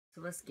So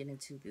let's get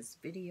into this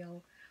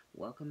video.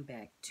 Welcome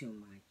back to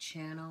my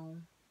channel.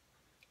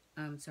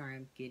 I'm sorry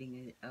I'm getting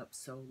it up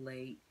so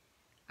late.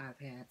 I've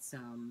had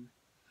some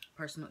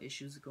personal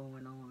issues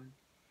going on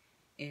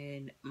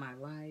in my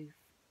life,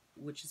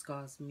 which has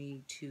caused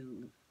me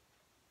to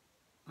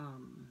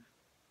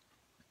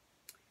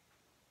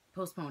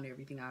postpone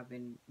everything I've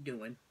been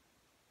doing.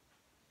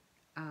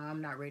 I'm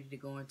not ready to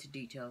go into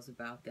details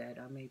about that.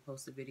 I may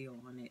post a video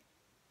on it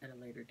at a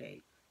later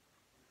date.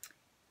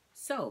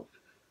 So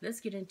let's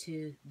get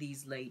into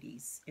these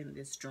ladies in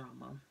this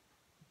drama.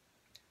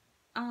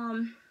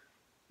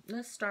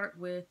 Let's start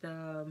with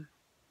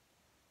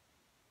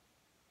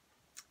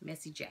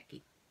Messy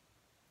Jackie.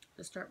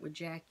 Let's start with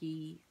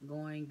Jackie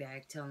going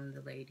back telling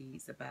the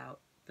ladies about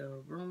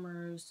the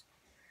rumors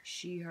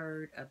she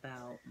heard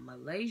about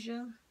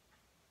Malaysia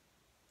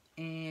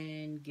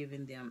and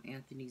giving them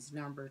Anthony's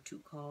number to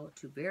call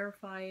to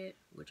verify it,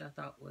 which I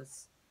thought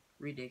was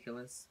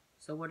ridiculous.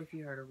 So what if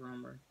you heard a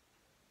rumor?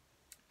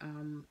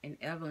 And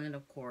Evelyn,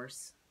 of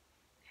course,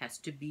 has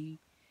to be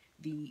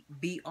the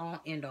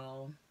be-all,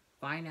 end-all,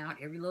 find out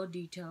every little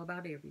detail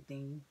about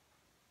everything.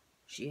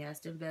 She has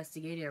to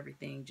investigate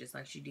everything, just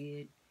like she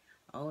did.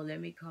 Oh, let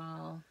me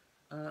call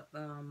up,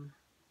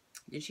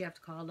 did she have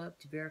to call up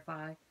to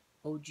verify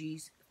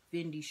OG's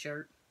Fendi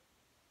shirt?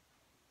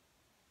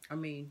 I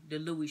mean, the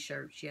Louis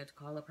shirt. She had to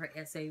call up her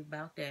essay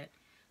about that.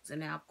 So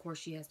now, of course,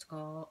 she has to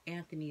call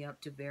Anthony up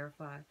to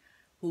verify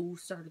who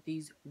started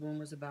these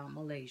rumors about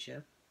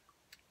Malaysia.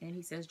 And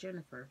he says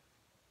Jennifer,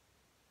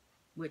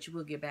 which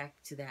we'll get back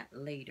to that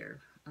later.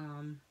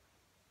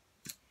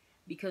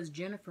 Because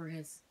Jennifer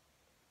has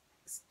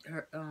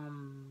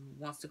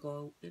wants to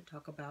go and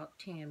talk about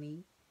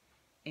Tammy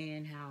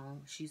and how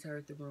she's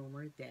heard the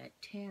rumor that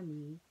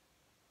Tammy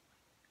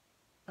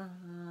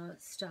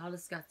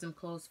stylist got some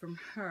clothes from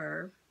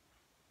her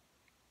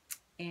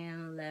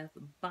and left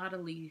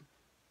bodily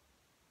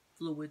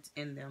fluids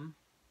in them,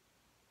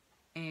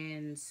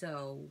 and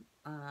so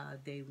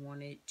they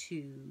wanted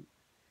to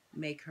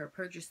make her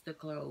purchase the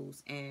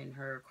clothes, and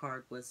her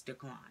card was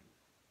declined.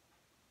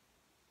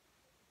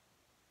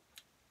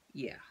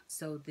 Yeah,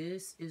 so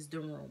this is the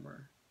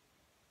rumor.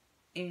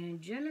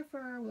 And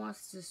Jennifer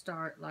wants to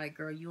start like,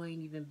 girl, you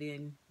ain't even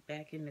been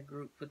back in the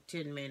group for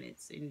 10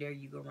 minutes, and there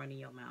you go running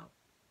your mouth.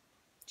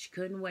 She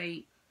couldn't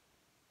wait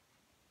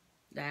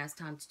last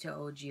time to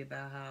tell OG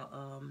about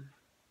how,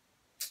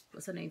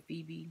 what's her name,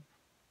 Phoebe,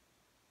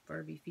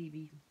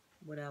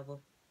 whatever,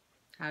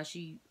 how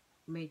she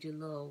made a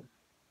little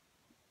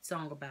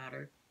song about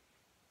her.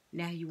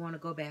 Now you want to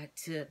go back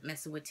to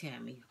messing with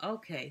Tammy.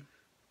 Okay.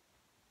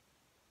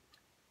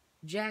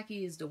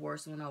 Jackie is the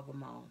worst one of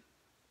them all.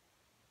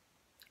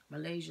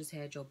 Malaysia's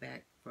had your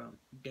back from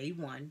day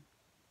one.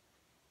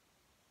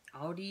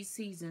 All these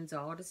seasons,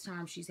 all this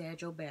time, she's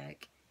had your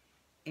back.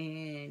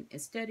 And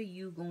instead of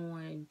you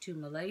going to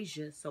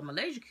Malaysia, so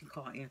Malaysia can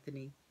call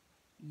Anthony,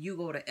 you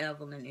go to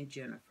Evelyn and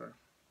Jennifer.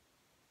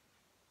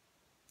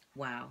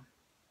 Wow.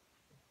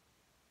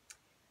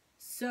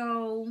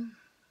 So,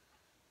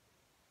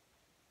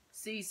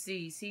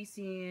 Cece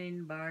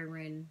and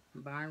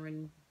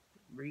Byron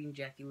reading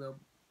Jackie little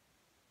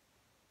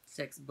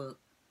sex book.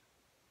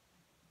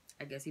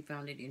 I guess he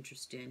found it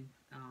interesting.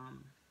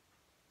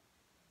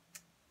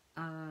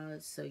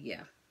 So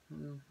yeah,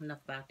 enough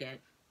about that.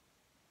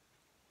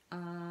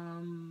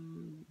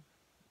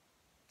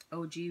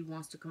 OG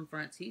wants to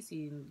confront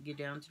Cece and get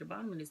down to the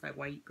bottom, and it's like,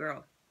 why you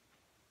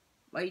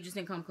just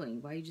didn't come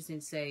clean? Why you just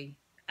didn't say,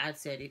 I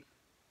said it?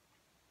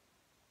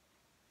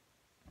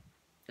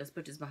 Let's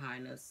put this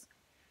behind us.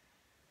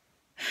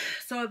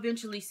 So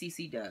eventually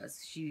Cece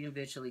does. She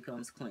eventually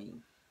comes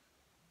clean.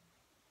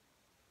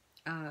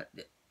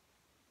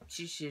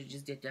 She should have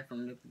just did that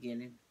from the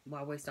beginning.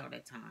 Why waste all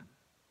that time?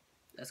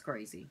 That's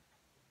crazy.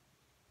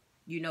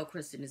 You know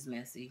Kristen is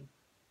messy.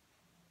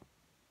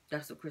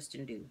 That's what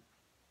Kristen do.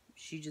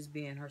 She just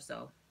being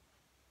herself.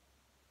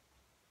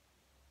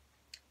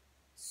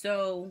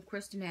 So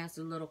Kristen has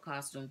a little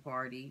costume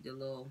party, the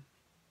little,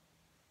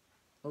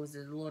 what was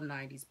it, the little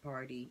 90s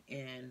party,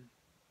 and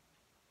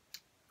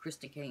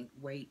Kristen can't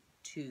wait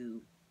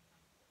to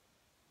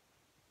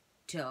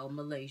tell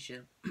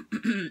Malaysia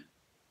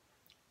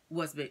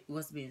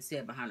what's being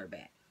said behind her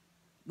back,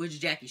 which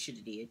Jackie should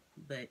have did,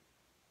 but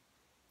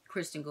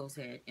Kristen goes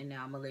ahead, and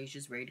now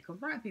Malaysia's ready to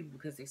confront people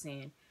because they're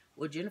saying,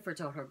 well, Jennifer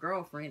told her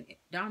girlfriend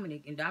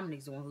Dominic, and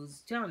Dominic's the one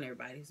who's telling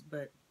everybody,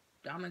 but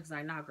Dominic's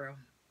like, nah, girl,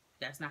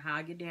 that's not how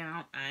I get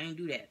down. I ain't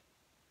do that.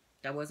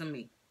 That wasn't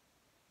me.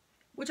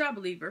 Which I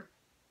believe her.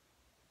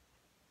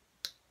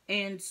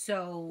 And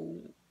so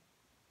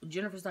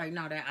Jennifer's like,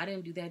 no, I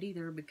didn't do that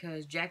either,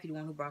 because Jackie the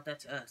one who brought that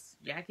to us.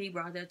 Jackie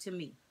brought that to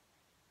me.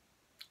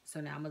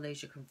 So now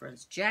Malaysia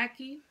confronts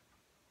Jackie,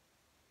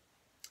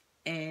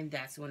 and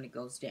that's when it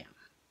goes down.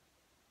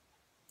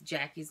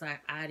 Jackie's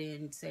like, I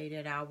didn't say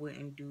that. I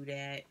wouldn't do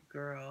that,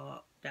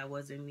 girl. That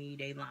wasn't me.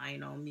 They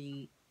lying on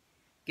me.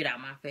 Get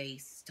out my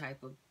face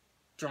type of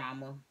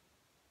drama.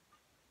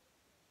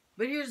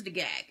 But here's the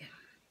gag.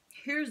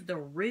 Here's the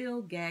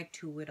real gag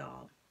to it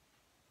all.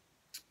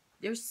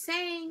 They're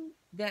saying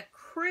that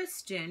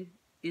Kristen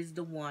is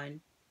the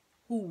one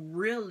who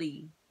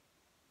really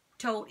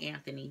told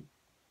Anthony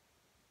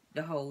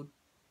the whole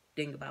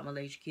thing about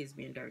Malaysia kids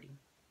being dirty.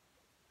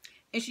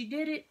 And she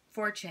did it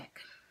for a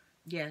check.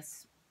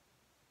 Yes,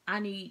 I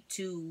need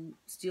to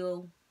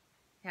still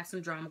have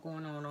some drama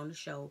going on the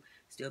show.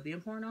 Still be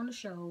important on the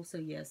show. So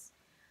yes.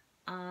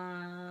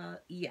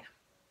 Yeah.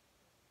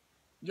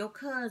 Your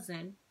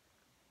cousin,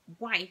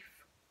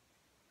 wife,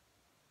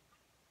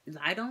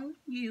 lied on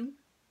you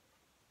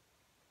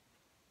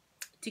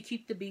to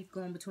keep the beef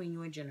going between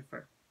you and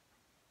Jennifer.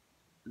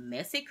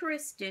 Messy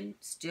Kristen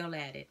still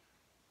at it.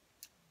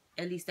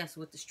 At least that's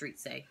what the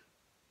streets say.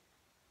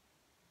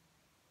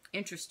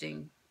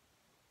 Interesting.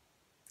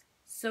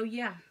 So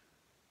yeah,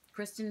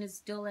 Kristen is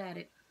still at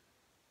it.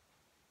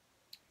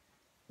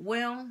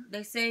 Well,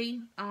 they say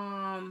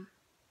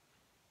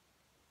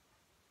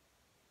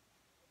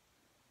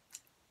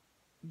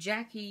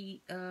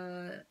Jackie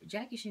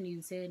shouldn't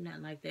even say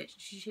nothing like that. It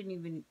shouldn't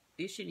even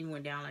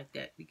went down like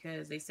that,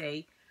 because they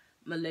say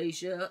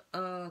Malaysia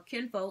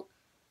kinfolk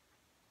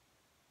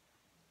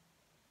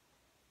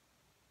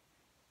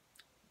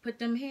put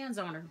them hands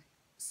on her.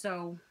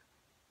 So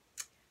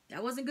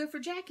that wasn't good for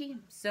Jackie.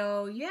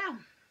 So yeah.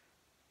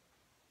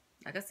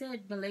 Like I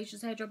said,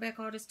 Malaysia's had your back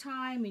all this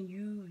time, and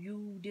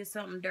you did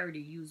something dirty.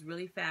 You was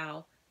really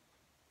foul.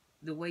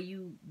 The way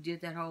you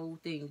did that whole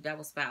thing, that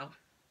was foul.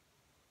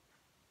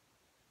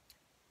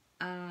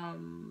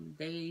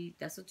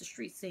 That's what the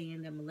street's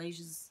saying, that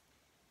Malaysia's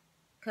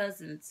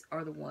cousins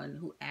are the one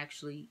who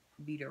actually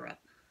beat her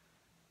up.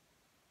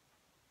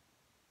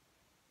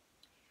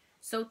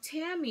 So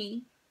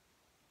Tammy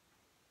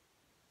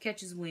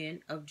catches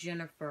wind of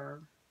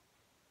Jennifer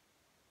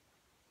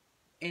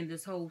and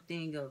this whole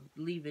thing of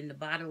leaving the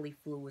bodily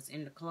fluids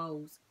in the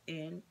clothes,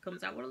 and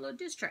comes out with a little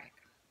diss track.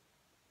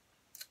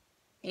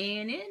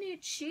 And in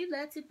it, she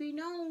lets it be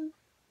known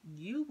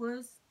you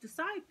was the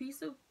side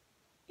piece of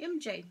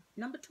MJ,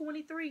 number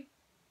 23.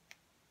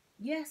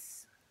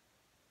 Yes.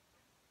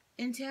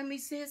 And Tammy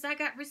says, I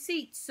got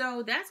receipts.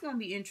 So that's going to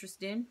be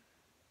interesting.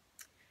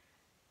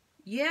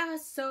 Yeah,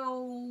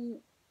 so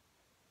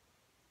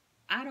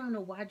I don't know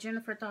why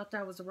Jennifer thought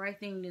that was the right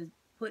thing to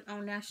put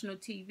on national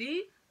TV.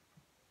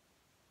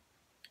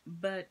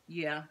 But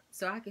yeah,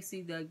 so I can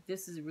see that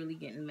this is really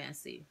getting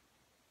messy.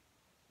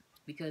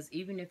 Because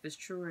even if it's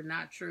true or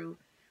not true,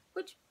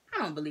 which I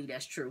don't believe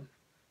that's true.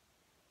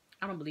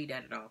 I don't believe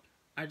that at all.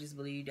 I just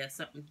believe that's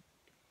something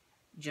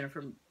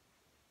Jennifer,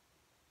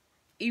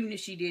 even if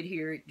she did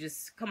hear it,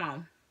 just come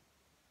on.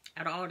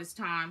 Out of all this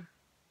time,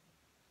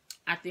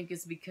 I think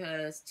it's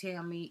because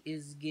Tammy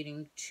is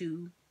getting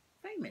too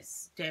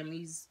famous.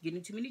 Tammy's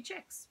getting too many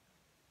checks.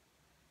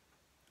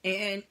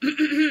 And,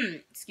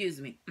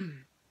 excuse me.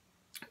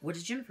 What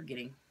is Jennifer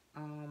getting?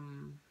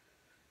 Not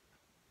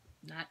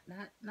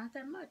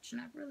that much.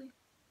 Not really.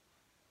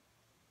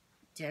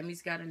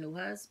 Tammy's got a new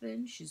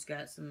husband. She's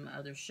got some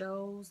other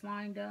shows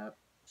lined up.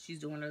 She's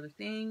doing other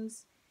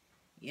things.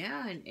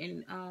 Yeah,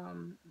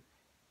 and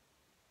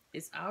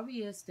it's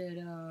obvious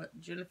that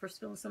Jennifer's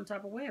feeling some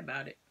type of way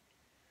about it.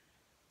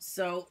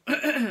 So,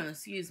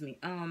 excuse me.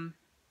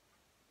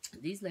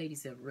 These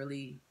ladies have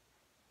really,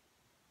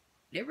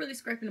 they're really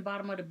scraping the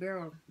bottom of the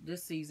barrel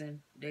this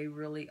season. They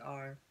really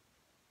are.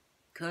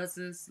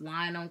 Cousins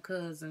lying on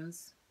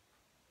cousins.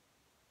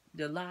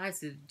 The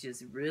lies are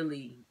just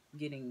really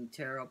getting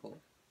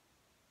terrible.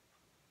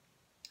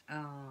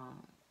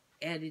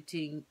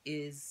 Editing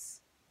is,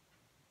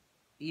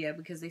 yeah,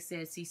 because they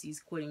said Cece's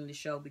quitting the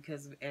show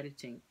because of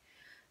editing.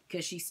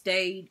 Because she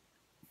stayed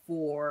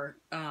for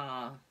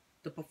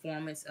the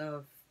performance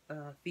of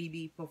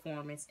Phoebe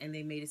performance, and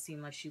they made it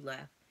seem like she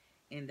left.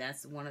 And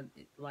that's one of,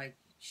 like,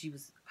 she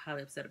was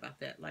highly upset about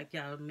that. Like,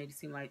 y'all made it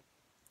seem like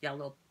y'all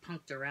little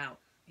punked her out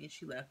and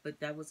she left, but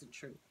that wasn't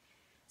true.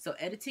 So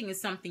editing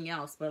is something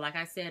else. But like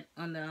I said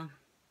on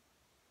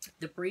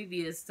the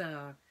previous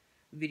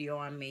video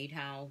I made,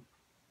 how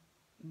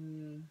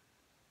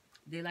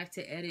they like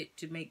to edit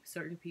to make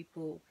certain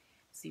people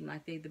seem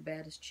like they're the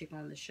baddest chick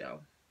on the show.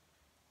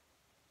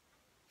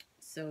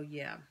 So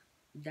yeah,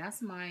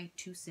 that's my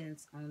 2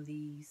 cents on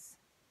these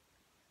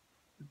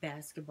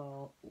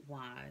basketball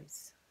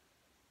wives.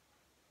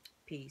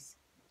 Peace.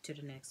 To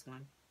the next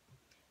one.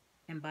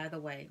 And by the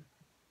way,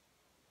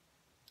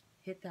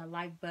 hit that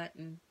like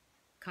button,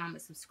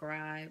 comment,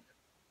 subscribe.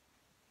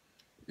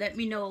 Let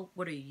me know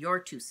what are your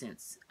 2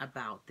 cents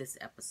about this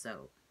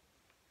episode.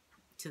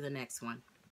 To the next one.